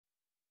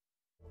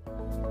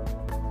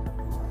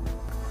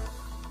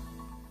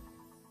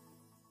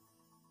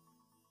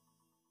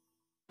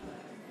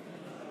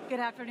Good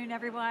afternoon,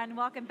 everyone.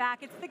 Welcome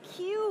back. It's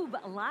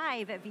theCUBE,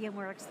 live at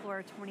VMware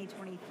Explorer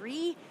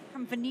 2023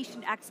 from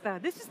Venetian Expo.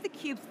 This is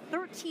theCUBE's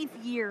 13th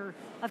year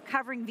of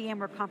covering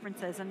VMware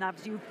conferences, and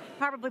as you've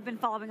probably been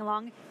following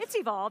along, it's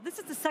evolved. This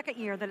is the second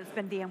year that it's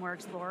been VMware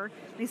Explorer.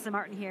 Lisa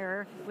Martin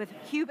here with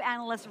CUBE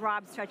analyst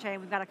Rob Strechay, and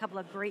we've got a couple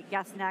of great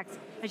guests next.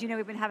 As you know,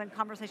 we've been having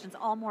conversations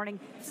all morning.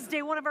 This is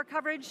day one of our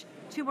coverage,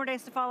 2 more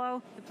days to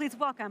follow. But please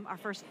welcome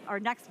our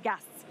next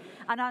guests.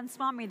 Anand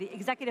Swamy, the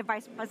Executive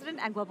Vice President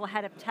and Global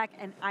Head of Tech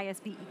and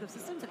ISV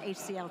Ecosystems at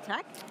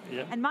HCLTech.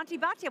 Yep. And Monty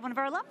Bhatia, one of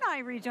our alumni,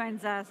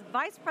 rejoins us,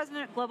 Vice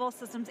President, Global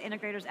Systems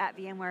Integrators at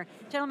VMware.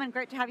 Gentlemen,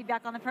 great to have you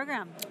back on the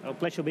program. A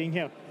pleasure being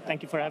here.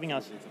 Thank you for having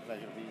us. It's a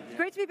pleasure being here. It's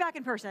great to be back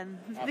in person.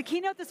 The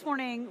keynote this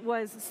morning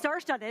was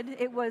star-studded.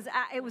 It was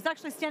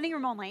actually standing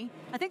room only.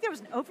 I think there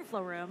was an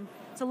overflow room.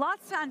 So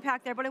lots to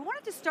unpack there, but I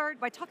wanted to start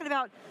by talking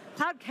about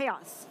cloud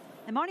chaos.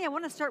 And Monty, I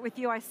want to start with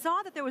you. I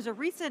saw that there was a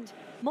recent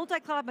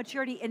multi-cloud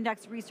maturity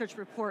index research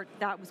report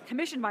that was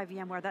commissioned by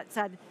VMware that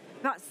said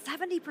about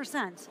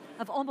 70%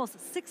 of almost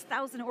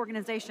 6,000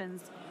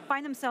 organizations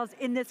find themselves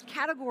in this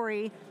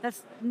category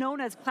that's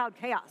known as cloud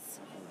chaos.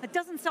 That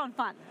doesn't sound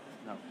fun.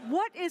 No.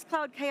 What is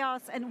cloud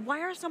chaos and why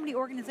are so many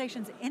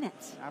organizations in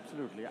it?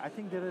 Absolutely. I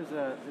think there is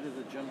a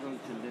general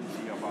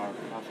tendency of our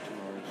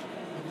customers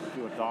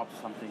to adopt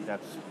something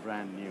that's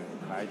brand new,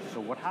 right? So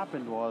what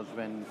happened was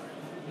when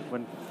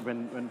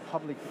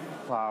public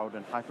cloud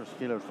and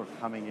hyperscalers were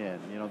coming in,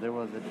 there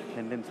was a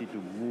tendency to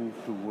move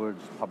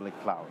towards public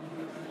cloud.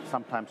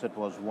 Sometimes it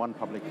was one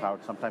public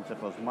cloud, sometimes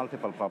it was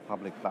multiple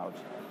public clouds.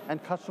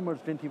 And customers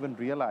didn't even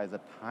realize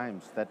at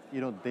times that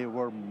they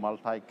were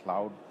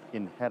multi-cloud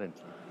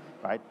inherently,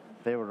 right?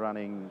 They were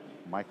running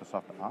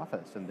Microsoft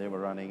Office and they were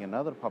running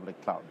another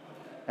public cloud.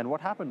 And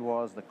what happened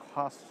was the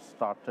costs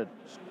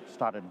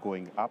started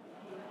going up,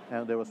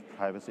 and there was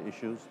privacy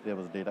issues, there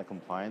was data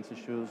compliance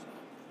issues.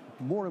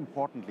 More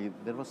importantly,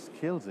 there was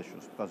skills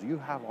issues because you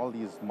have all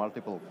these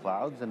multiple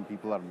clouds and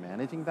people are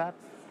managing that,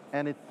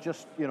 and it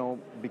just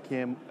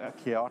became a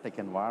chaotic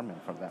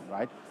environment for them,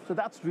 right? So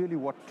that's really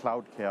what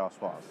cloud chaos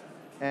was.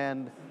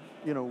 And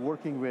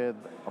working with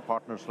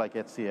partners like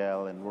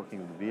HCL and working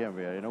with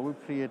VMware,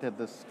 we've created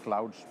this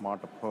cloud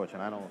smart approach,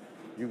 and I know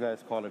you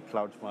guys call it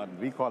cloud smart, and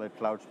we call it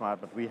cloud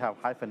smart, but we have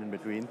hyphen in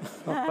between.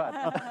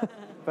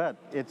 but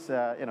it's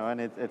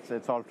and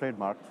it's all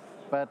trademarked.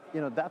 But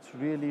that's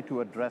really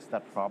to address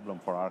that problem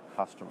for our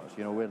customers,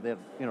 where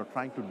they're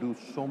trying to do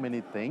so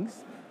many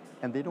things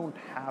and they don't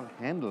have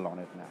handle on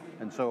it now.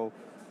 And so,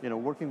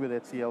 working with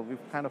HCL,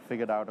 we've kind of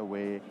figured out a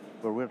way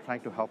where we're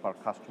trying to help our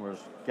customers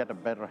get a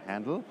better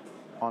handle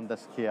on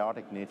this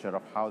chaotic nature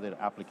of how their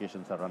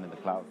applications are run in the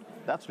cloud.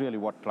 That's really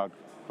what cloud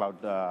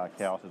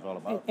chaos is all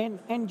about.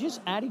 And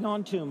just adding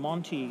on to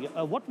Monty,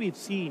 what we've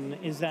seen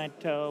is that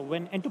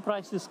when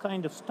enterprises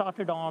kind of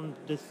started on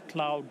this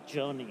cloud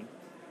journey,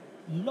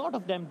 a lot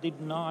of them did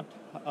not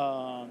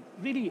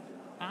really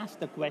ask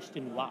the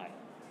question why.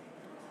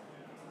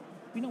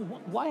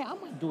 Why am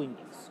I doing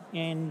this?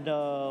 And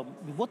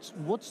what's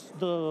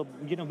the,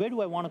 where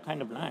do I want to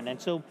kind of land? And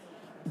so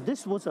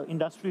this was an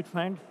industry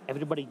trend.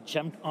 Everybody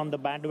jumped on the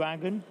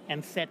bandwagon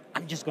and said,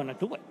 I'm just going to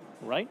do it,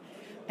 right?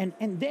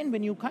 And then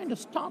when you kind of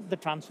start the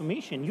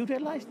transformation, you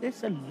realize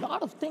there's a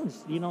lot of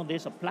things.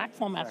 There's a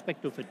platform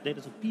aspect of it.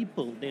 There's a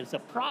people, there's a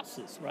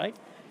process, right?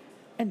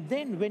 And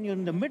then when you're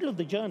in the middle of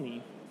the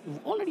journey,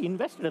 we've already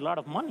invested a lot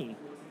of money,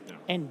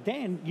 and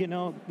then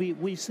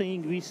we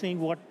seeing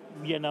what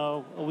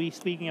we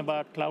speaking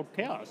about cloud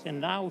chaos,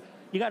 and now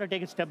you got to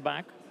take a step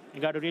back.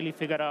 You got to really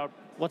figure out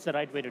what's the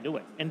right way to do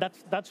it, and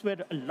that's where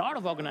a lot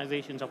of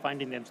organizations are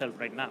finding themselves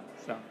right now.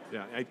 So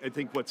yeah, I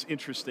think what's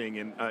interesting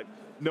and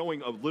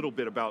knowing a little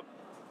bit about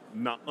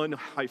not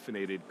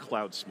unhyphenated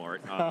cloud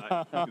smart,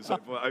 because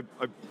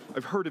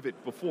I've heard of it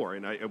before,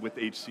 and with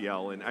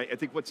HCL, and I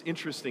think what's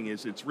interesting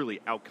is it's really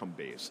outcome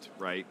based,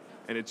 right?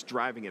 And it's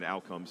driving at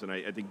outcomes, and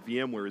I think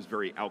VMware is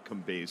very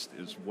outcome based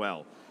as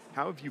well.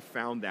 How have you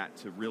found that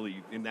to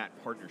really, in that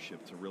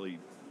partnership, to really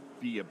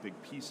be a big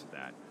piece of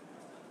that?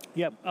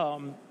 Yeah, a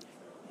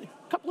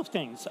couple of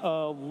things.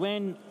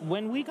 When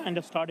we kind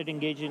of started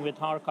engaging with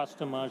our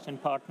customers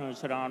and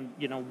partners around,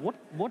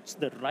 what's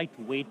the right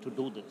way to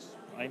do this,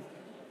 right?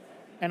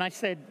 And I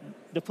said,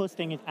 the first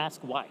thing is ask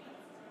why.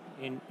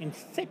 And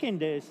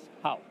second is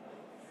how,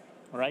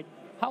 right?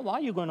 How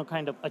are you going to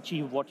kind of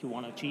achieve what you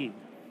want to achieve?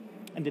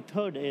 And the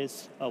third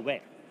is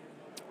where,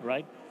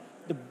 right?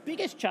 The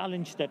biggest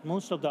challenge that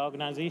most of the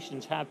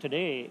organizations have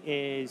today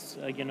is,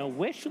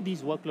 where should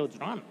these workloads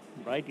run,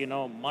 right?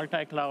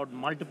 Multi-cloud,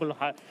 multiple,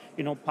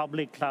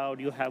 public cloud,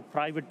 you have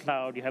private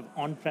cloud, you have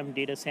on-prem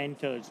data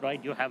centers,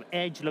 right? You have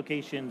edge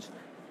locations.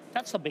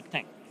 That's a big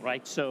thing,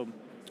 right? So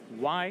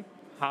why,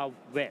 how,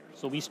 where?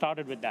 So we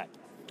started with that.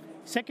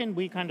 Second,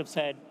 we kind of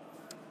said,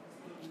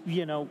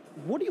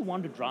 what do you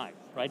want to drive,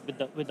 right?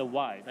 With the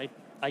why, right?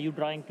 Are you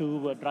trying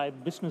to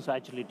drive business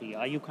agility?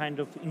 Are you kind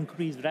of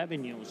increase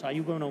revenues? Are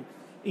you going to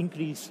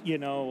increase,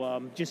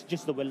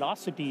 just the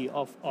velocity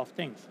of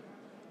things?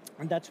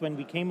 And that's when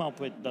we came up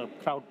with the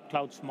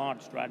cloud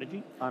smart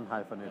strategy.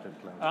 Unhyphenated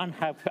cloud.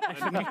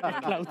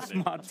 Unhyphenated cloud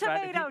smart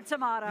strategy.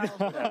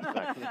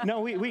 Tomato. No,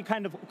 we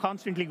kind of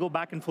constantly go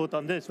back and forth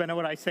on this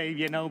whenever I say,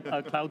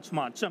 cloud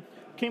smart. So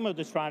came up with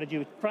the strategy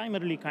which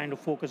primarily kind of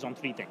focus on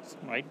three things,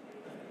 right?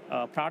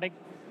 Product,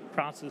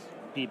 process,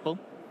 people.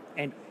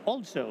 And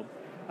also,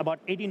 about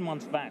 18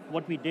 months back,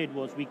 what we did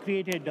was we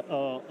created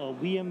a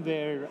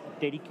VMware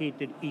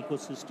dedicated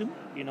ecosystem.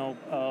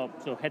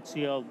 So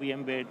HCL,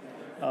 VMware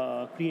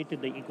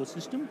created the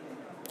ecosystem.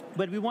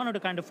 But we wanted to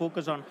kind of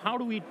focus on how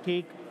do we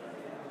take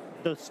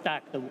the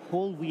stack, the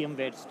whole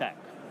VMware stack,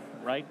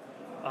 right?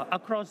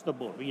 Across the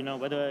board,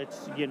 whether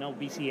it's,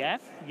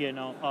 VCF,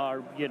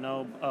 or,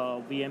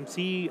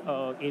 VMC,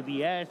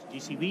 ABS,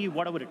 GCV,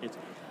 whatever it is.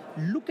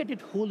 Look at it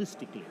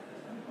holistically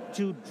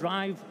to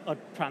drive a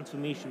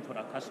transformation for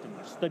our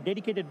customers. The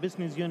dedicated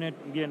business unit,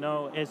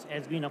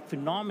 has been a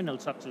phenomenal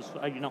success,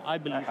 I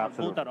believe,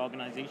 for both our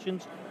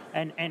organizations,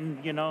 and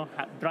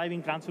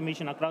driving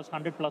transformation across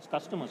 100 plus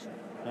customers,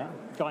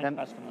 joint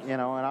customers.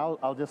 And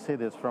I'll just say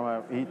this,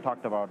 he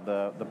talked about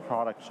the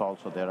products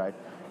also there, right?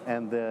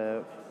 And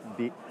the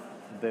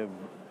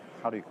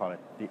how do you call it?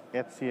 The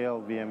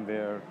HCL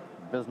VMware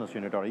business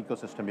unit or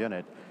ecosystem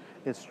unit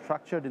is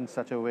structured in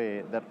such a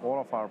way that all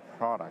of our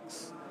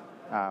products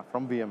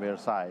from VMware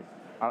side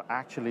are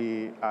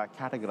actually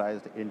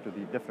categorized into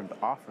the different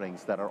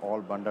offerings that are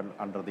all bundled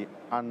under the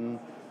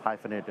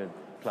unhyphenated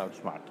cloud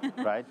smart,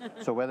 right?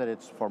 So whether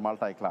it's for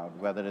multi-cloud,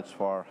 whether it's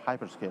for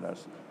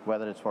hyperscalers,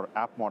 whether it's for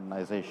app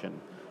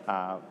modernization,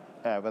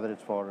 whether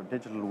it's for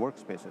digital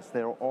workspaces,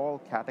 they're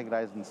all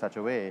categorized in such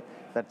a way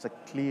that's a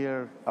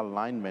clear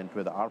alignment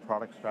with our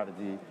product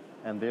strategy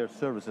and their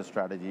services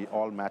strategy,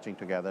 all matching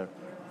together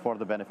for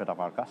the benefit of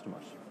our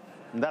customers.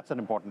 And that's an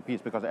important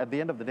piece, because at the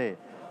end of the day,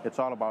 it's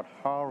all about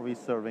how are we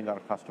serving our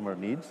customer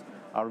needs?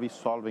 Are we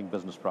solving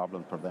business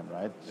problems for them,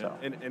 right? So.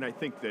 And I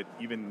think that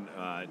even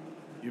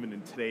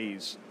in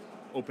today's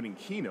opening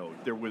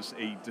keynote, there was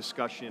a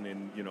discussion,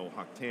 and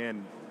Hock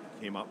Tan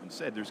came up and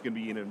said there's going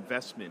to be an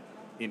investment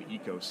in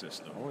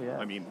ecosystem. Oh, yeah.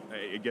 I mean,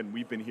 again,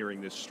 we've been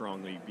hearing this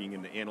strongly, being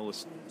in the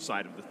analyst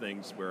side of the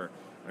things, where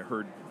I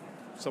heard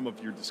some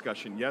of your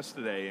discussion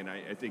yesterday, and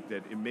I think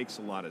that it makes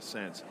a lot of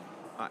sense.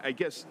 I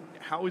guess,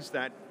 how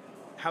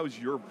has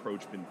your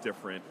approach been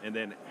different, and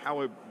then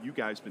how have you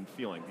guys been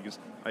feeling? Because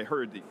I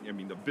heard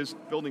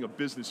that, building a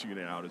business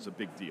unit out is a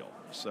big deal,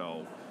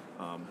 so.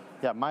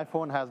 Yeah, my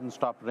phone hasn't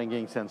stopped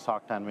ringing since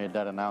Hock Tan made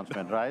that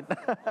announcement, right?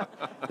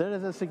 There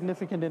is a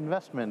significant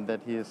investment that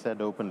he has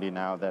said openly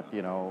now that,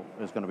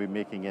 is going to be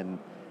making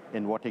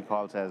in what he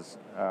calls as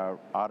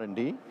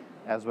R&D,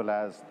 as well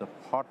as the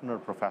partner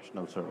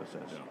professional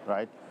services,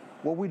 right?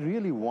 What we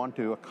really want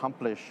to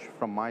accomplish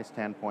from my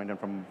standpoint and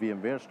from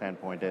VMware's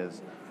standpoint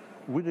is,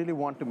 we really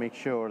want to make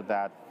sure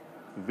that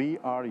we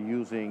are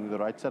using the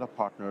right set of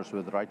partners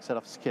with the right set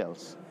of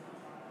skills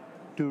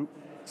to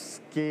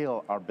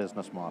scale our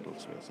business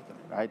models, basically,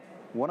 right?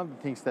 One of the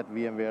things that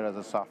VMware as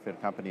a software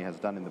company has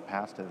done in the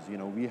past is,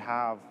 we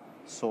have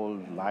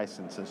sold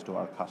licenses to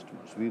our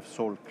customers. We've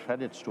sold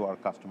credits to our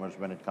customers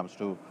when it comes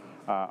to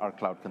our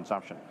cloud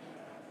consumption.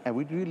 And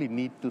we really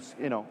need to,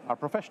 our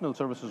professional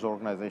services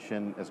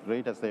organization, as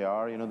great as they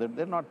are,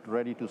 they're not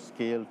ready to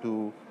scale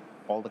to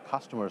all the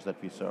customers that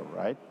we serve,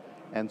 right?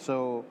 And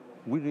so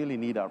we really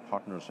need our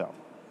partners' help.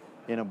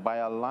 By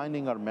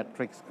aligning our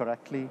metrics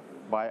correctly,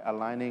 by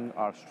aligning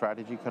our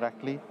strategy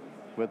correctly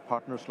with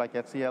partners like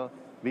HCL,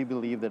 we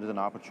believe there is an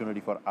opportunity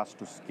for us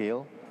to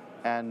scale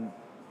and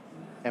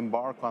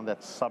embark on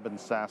that sub and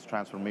SaaS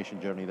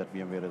transformation journey that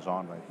VMware is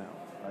on right now.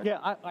 Right?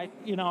 Yeah,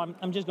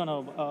 I'm just going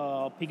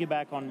to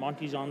piggyback on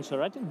Monty's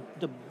answer. I think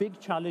the big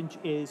challenge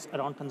is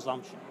around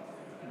consumption,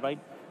 right?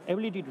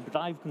 Ability to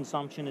drive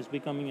consumption is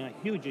becoming a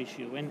huge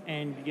issue,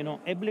 and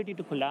ability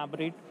to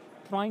collaborate,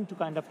 trying to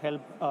kind of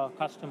help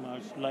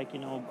customers,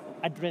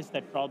 address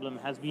that problem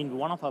has been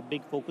one of our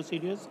big focus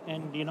areas,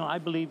 and I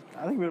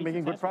think we're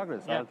making good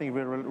progress. Yeah. I think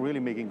we're really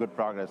making good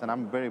progress, and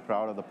I'm very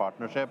proud of the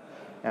partnership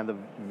and the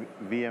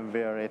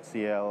VMware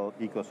HCL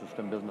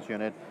ecosystem business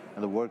unit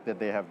and the work that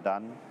they have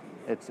done.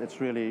 It's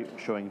really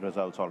showing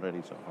results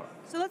already so far.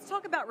 So let's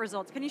talk about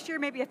results. Can you share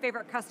maybe a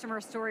favorite customer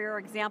story or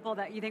example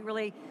that you think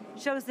really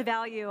shows the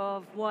value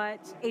of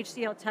what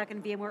HCLTech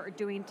and VMware are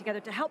doing together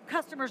to help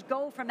customers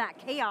go from that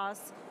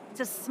chaos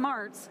to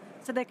smarts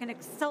so they can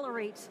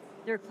accelerate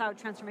their cloud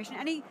transformation?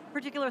 Any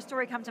particular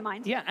story come to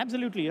mind? Yeah,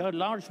 absolutely. A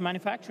large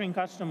manufacturing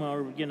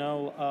customer,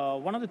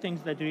 one of the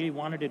things that they really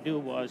wanted to do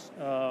was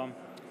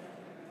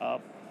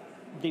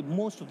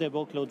most of their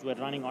workloads were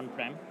running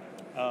on-prem.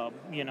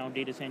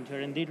 Data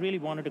center, and they really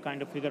wanted to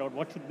kind of figure out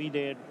what should be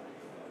their,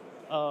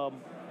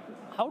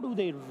 how do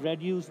they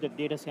reduce the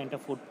data center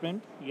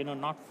footprint,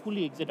 not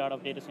fully exit out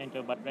of data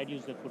center, but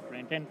reduce the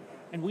footprint.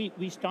 And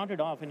we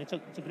started off, and it's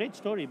a great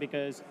story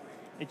because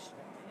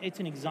it's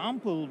an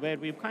example where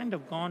we've kind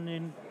of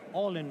gone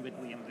all in with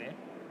VMware,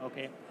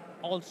 okay,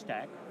 all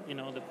stack,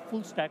 the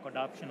full stack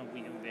adoption of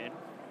VMware,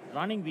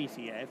 running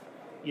VCF,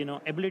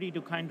 ability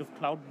to kind of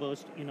cloud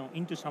burst,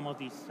 into some of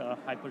these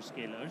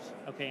hyperscalers.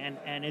 Okay,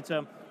 and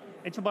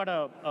it's about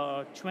a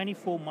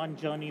 24-month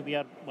journey. We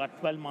are about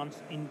 12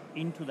 months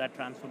into that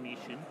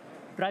transformation,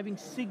 driving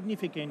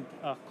significant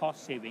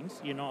cost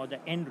savings. The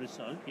end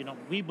result.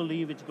 We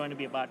believe it's going to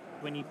be about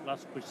 20+%.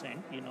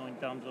 In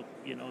terms of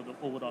the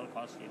overall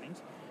cost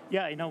savings.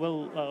 Yeah,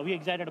 we're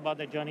excited about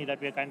the journey that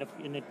we're kind of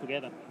in it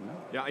together.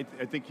 Yeah,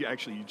 I think you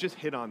just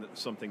hit on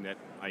something that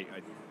I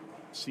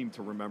seem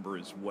to remember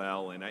as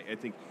well, and I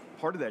think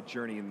part of that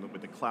journey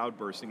with the cloud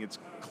bursting, it's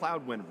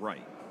cloud went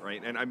right?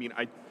 And I mean,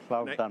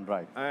 cloud done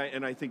right.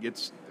 And I think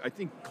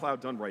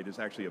cloud done right is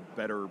actually a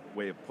better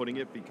way of putting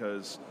it,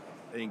 because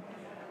I think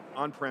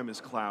on-prem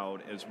is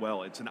cloud as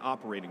well. It's an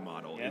operating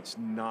model. Yep. It's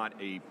not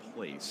a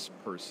place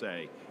per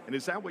se. And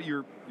is that what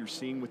you're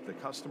seeing with the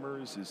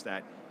customers? Is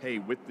that, hey,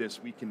 with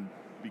this we can,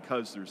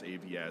 because there's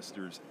AVS,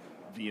 there's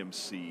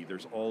VMC,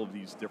 there's all of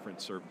these different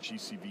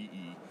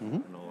GCVE,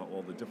 and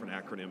all the different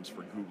acronyms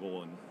for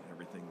Google and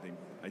everything.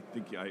 I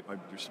think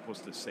you're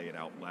supposed to say it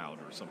out loud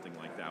or something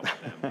like that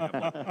with them.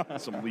 They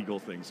have some legal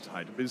things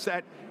tied to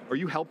it. Are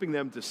you helping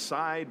them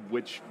decide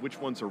which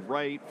ones are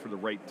right for the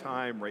right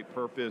time, right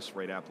purpose,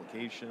 right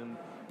application?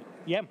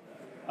 Yeah,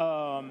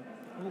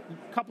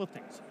 couple of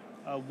things.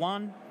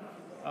 One,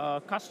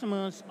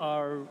 customers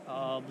are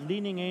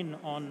leaning in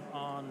on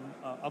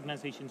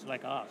organizations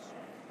like us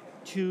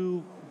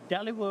to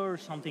deliver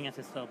something as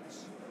a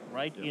service,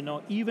 right? Yeah.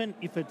 Even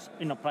if it's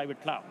in a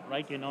private cloud,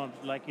 right?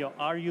 Like your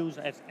RUs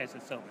as a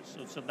service.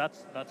 So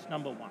that's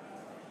number one.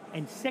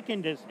 And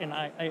second is, and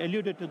I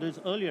alluded to this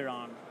earlier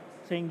on,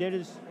 saying there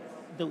is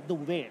the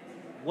where.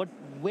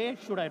 Where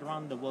should I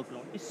run the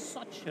workload is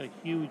such a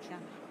huge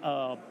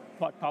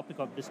topic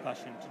of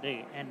discussion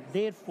today, and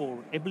therefore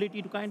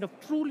ability to kind of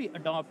truly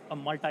adopt a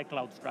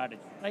multi-cloud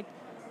strategy. Like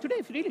today,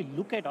 if you really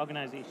look at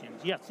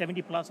organizations,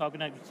 70 plus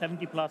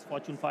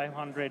Fortune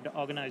 500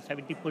 organized,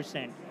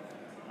 70%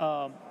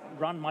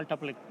 run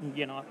multiple,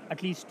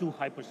 at least 2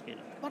 hyperscalers.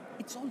 But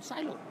it's all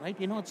siloed, right?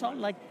 It's all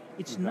like,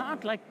 it's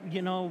not like,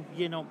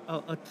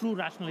 a true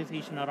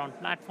rationalization around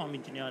platform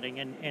engineering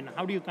and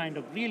how do you kind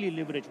of really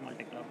leverage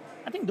multi-cloud.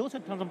 I think those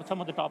are some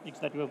of the topics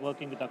that we're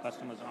working with our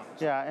customers on.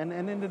 Yeah, and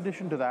in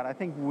addition to that, I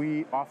think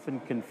we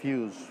often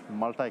confuse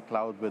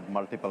multi-cloud with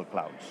multiple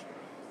clouds,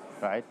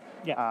 right?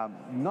 Yeah.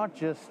 Not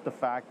just the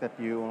fact that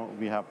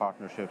we have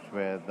partnerships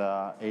with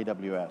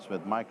AWS,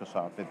 with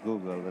Microsoft, with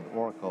Google, with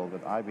Oracle,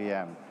 with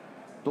IBM.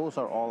 Those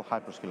are all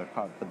hyperscaler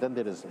cloud. But then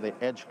there is the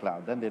edge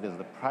cloud, then there is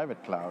the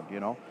private cloud,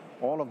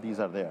 all of these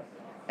are there.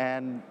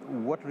 And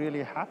what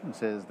really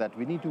happens is that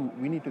we need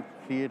to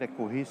create a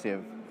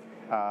cohesive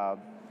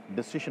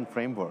decision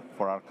framework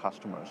for our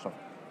customers of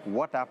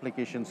what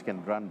applications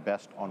can run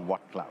best on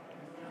what cloud,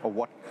 or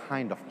what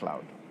kind of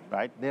cloud,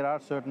 right? There are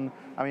certain,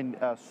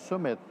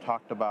 Sumit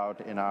talked about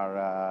in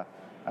our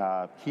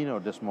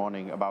keynote this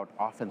morning about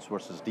offense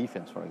versus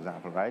defense, for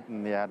example, right?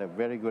 And they had a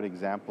very good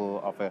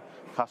example of a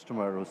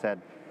customer who said,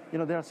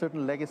 there are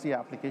certain legacy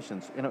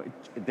applications,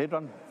 they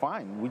run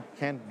fine, we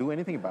can't do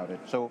anything about it.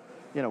 So,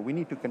 we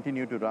need to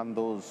continue to run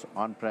those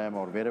on-prem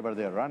or wherever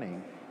they're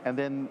running. And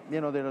then,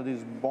 there are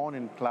these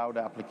born-in cloud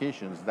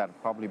applications that are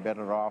probably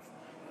better off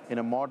in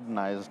a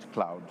modernized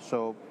cloud.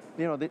 So,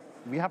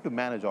 we have to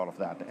manage all of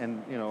that.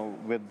 And,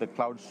 with the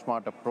cloud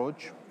smart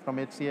approach from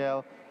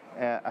HCL,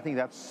 I think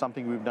that's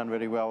something we've done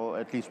very well.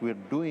 At least we're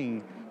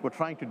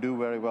trying to do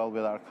very well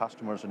with our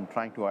customers and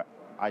trying to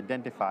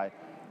identify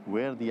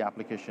where the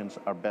applications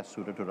are best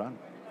suited to run.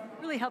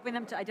 Really helping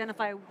them to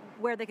identify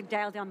where they can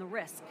dial down the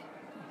risk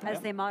as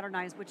they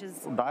modernize, which is...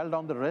 Dial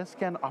down the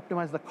risk and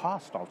optimize the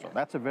cost also.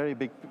 That's a very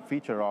big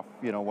feature of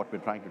what we're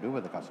trying to do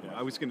with the customers.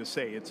 I was going to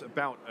say, it's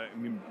about,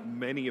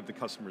 many of the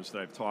customers that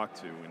I've talked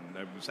to, and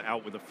I was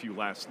out with a few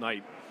last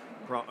night,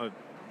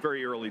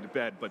 very early to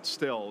bed, but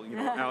still,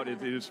 out,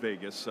 it is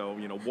Vegas, so,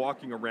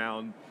 walking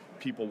around,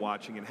 people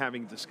watching and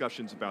having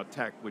discussions about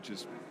tech, which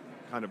is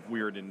kind of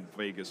weird in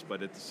Vegas,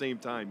 but at the same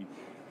time,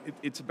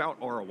 it's about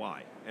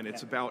ROI, and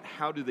it's about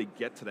how do they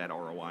get to that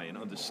ROI and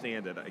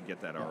understand that I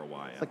get that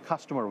ROI. It's the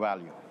customer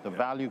value, the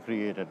value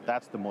created,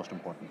 that's the most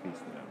important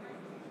piece.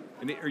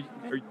 And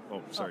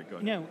sorry, go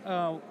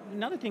ahead.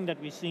 Another thing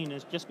that we've seen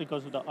is just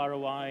because of the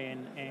ROI,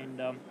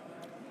 and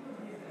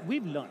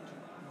we've learned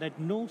that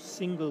no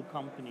single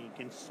company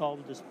can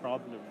solve this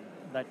problem.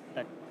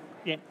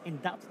 And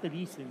that's the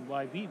reason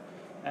why we,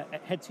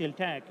 at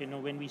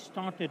HCLTech, when we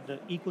started the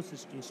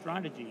ecosystem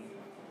strategy,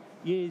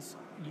 is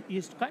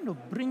to kind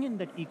of bring in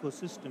that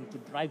ecosystem to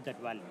drive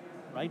that value,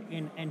 right?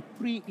 And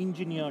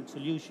pre-engineered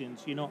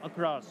solutions,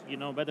 across,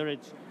 whether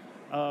it's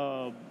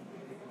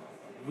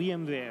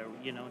VMware,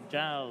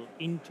 Dell,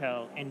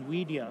 Intel,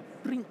 NVIDIA,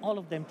 bring all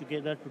of them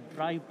together to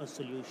drive a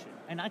solution.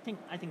 And I think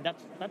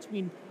that's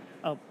been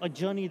a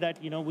journey that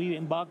we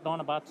embarked on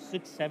about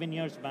 6-7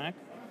 years back.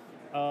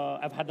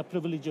 I've had the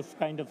privilege of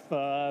kind of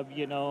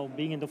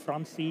being in the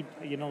front seat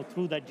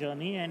through that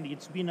journey, and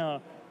it's been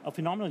a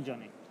phenomenal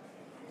journey.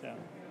 So.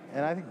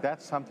 And I think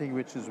that's something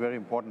which is very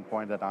important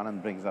point that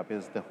Anand brings up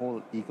is the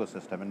whole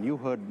ecosystem. And you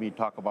heard me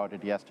talk about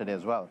it yesterday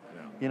as well.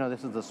 Yeah. You know,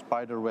 this is the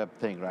spider web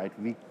thing, right?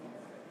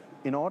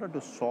 In order to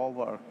solve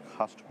our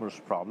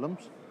customers'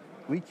 problems,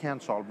 we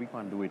can't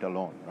do it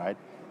alone, right?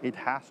 It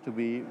has to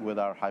be with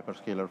our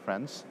hyperscaler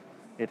friends.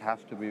 It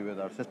has to be with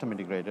our system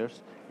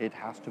integrators. It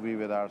has to be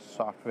with our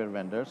software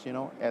vendors, you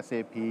know,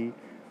 SAP,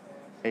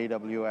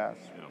 AWS,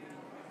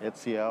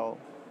 HCL,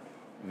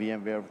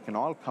 VMware can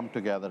all come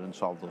together and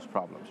solve those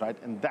problems, right?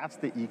 And that's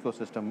the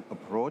ecosystem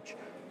approach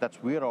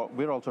that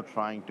we're also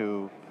trying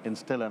to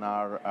instill in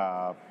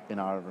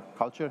our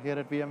culture here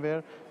at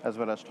VMware, as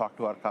well as talk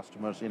to our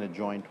customers in a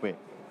joint way.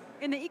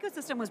 And the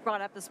ecosystem was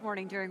brought up this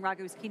morning during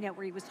Raghu's keynote,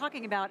 where he was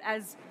talking about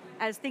as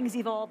things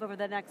evolve over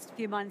the next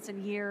few months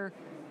and year,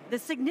 the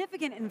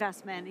significant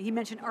investment. He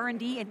mentioned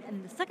R&D,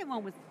 and the second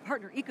one was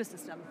partner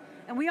ecosystem.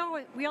 And we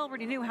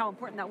already knew how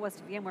important that was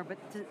to VMware,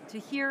 but to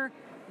hear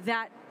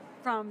that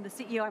from the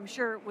CEO, I'm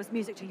sure was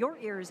music to your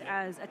ears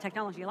as a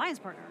technology alliance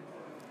partner.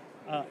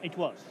 It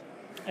was.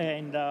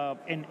 And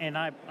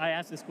I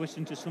asked this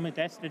question to Sumit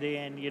yesterday,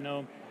 and you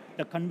know,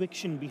 the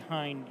conviction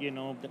behind, you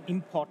know, the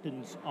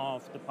importance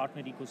of the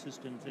partner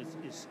ecosystems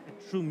is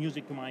true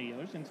music to my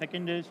ears. And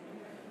second is,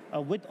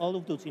 with all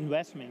of those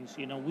investments,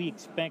 you know, we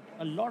expect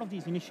a lot of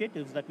these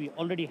initiatives that we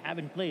already have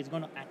in place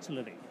going to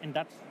accelerate, and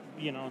that's,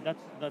 you know,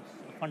 that's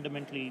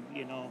fundamentally,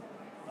 you know,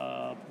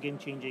 game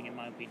changing in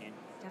my opinion.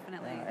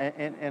 Definitely.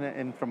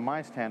 And from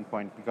my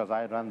standpoint, because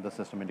I run the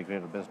system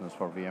integrator business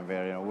for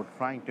VMware, you know, we're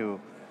trying to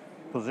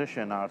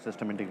position our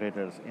system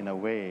integrators in a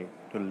way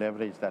to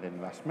leverage that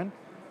investment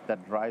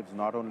that drives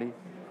not only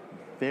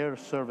their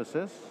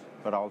services,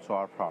 but also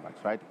our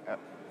products, right?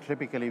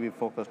 Typically, we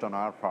focused on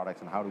our products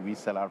and how do we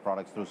sell our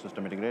products through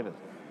system integrators.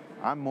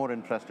 I'm more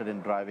interested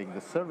in driving the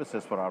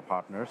services for our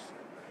partners,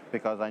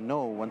 because I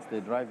know once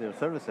they drive their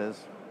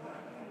services,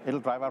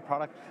 it'll drive our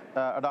product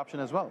adoption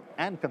as well,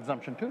 and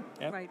consumption too.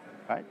 Yep. Right.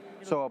 Right?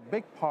 So a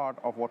big part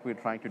of what we're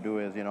trying to do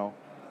is, you know,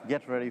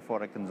 get ready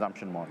for a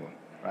consumption model,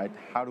 right?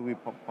 How do we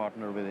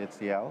partner with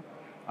HCL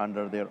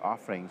under their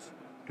offerings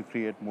to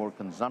create more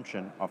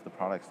consumption of the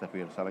products that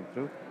we are selling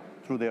through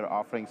their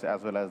offerings,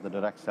 as well as the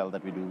direct sell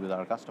that we do with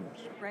our customers.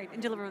 Right,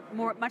 and deliver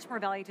much more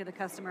value to the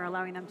customer,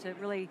 allowing them to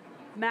really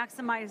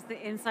maximize the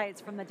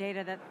insights from the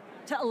data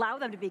to allow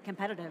them to be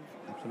competitive.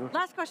 Absolutely.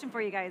 Last question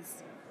for you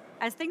guys.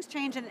 As things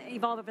change and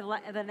evolve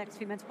over the next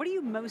few months, what are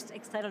you most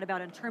excited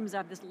about in terms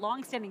of this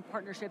long-standing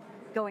partnership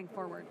going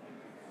forward?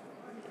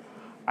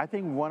 I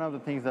think one of the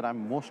things that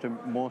I'm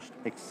most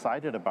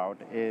excited about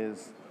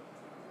is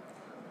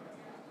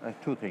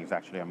two things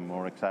actually I'm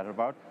more excited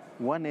about.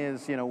 One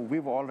is, you know,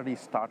 we've already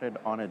started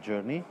on a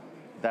journey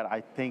that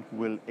I think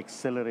will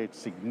accelerate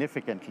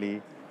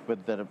significantly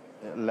with the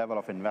level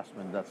of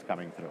investment that's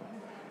coming through.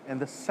 And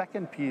the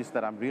second piece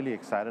that I'm really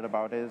excited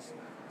about is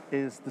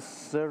the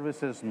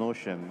services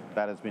notion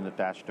that has been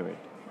attached to it.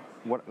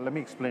 Let me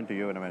explain to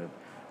you in a minute.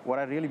 What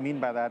I really mean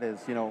by that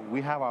is, you know,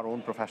 we have our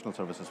own professional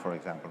services, for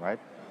example, right?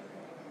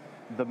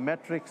 The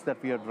metrics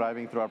that we are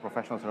driving through our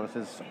professional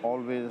services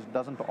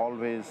doesn't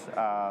always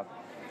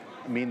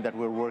mean that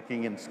we're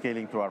working and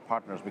scaling through our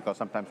partners, because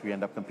sometimes we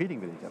end up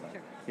competing with each other.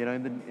 Sure. You know,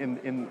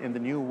 in the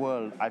new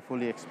world, I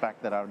fully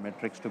expect that our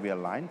metrics to be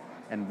aligned,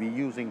 and we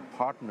using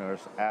partners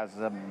as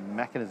a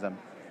mechanism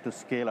to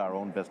scale our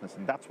own business,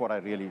 and that's what I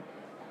really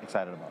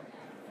excited about.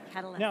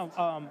 Catalyst.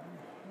 Now,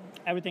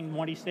 everything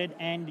Monty said,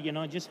 and you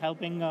know, just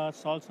helping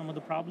solve some of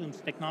the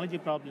problems, technology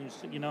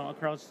problems, you know,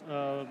 across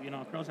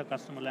our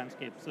customer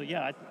landscape. So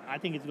yeah, I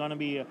think it's going to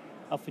be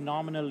a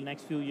phenomenal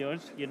next few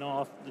years, you know,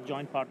 of the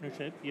joint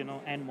partnership, you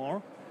know, and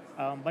more.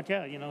 But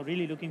yeah, you know,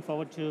 really looking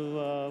forward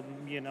to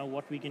you know,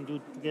 what we can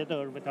do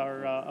together with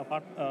our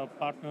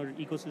partner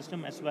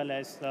ecosystem as well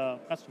as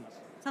customers.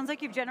 Sounds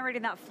like you've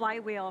generated that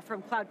flywheel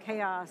from cloud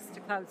chaos to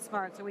cloud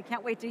smart, so we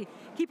can't wait to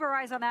keep our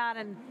eyes on that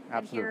and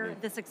hear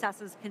the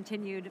successes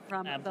continued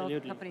from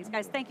both companies.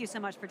 Guys, thank you so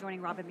much for joining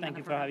Rob and me. Thank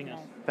you for having us.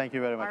 Thank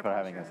you very much for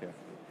having us here.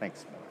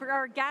 Thanks. For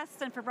our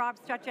guests and for Rob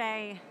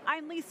Strechay,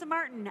 I'm Lisa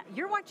Martin.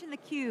 You're watching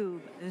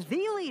theCUBE,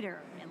 the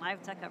leader in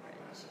live tech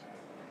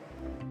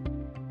coverage.